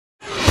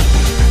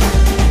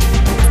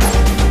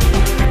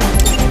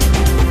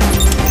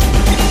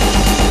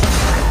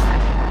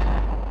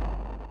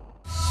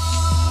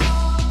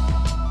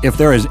If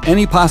there is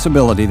any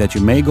possibility that you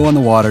may go in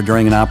the water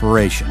during an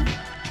operation,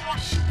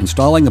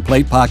 installing the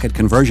plate pocket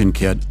conversion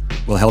kit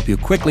will help you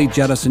quickly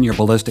jettison your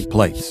ballistic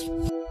plates.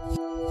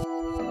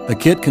 The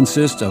kit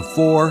consists of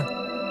 4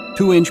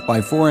 2-inch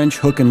by 4-inch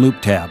hook and loop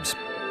tabs.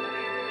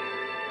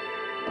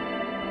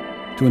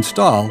 To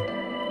install,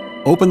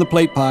 open the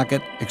plate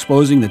pocket,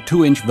 exposing the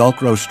 2-inch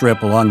Velcro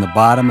strip along the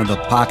bottom of the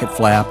pocket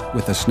flap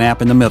with a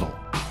snap in the middle.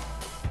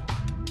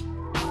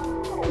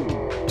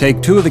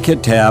 Take 2 of the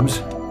kit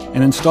tabs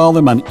and install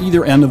them on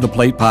either end of the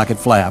plate pocket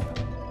flap,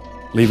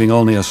 leaving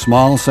only a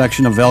small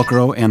section of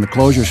Velcro and the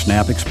closure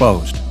snap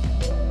exposed.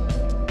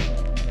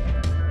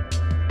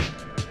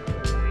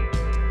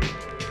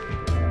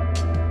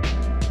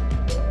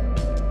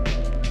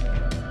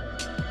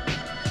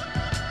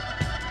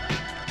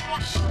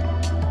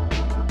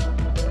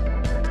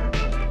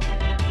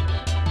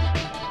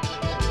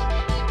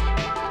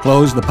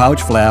 Close the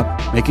pouch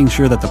flap, making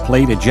sure that the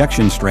plate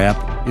ejection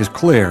strap is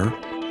clear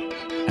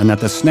and that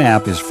the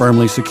snap is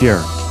firmly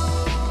secure.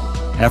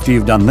 After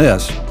you've done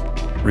this,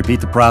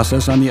 repeat the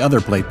process on the other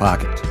plate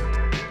pocket.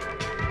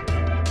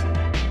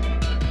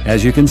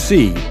 As you can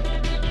see,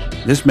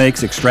 this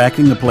makes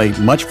extracting the plate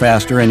much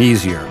faster and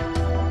easier.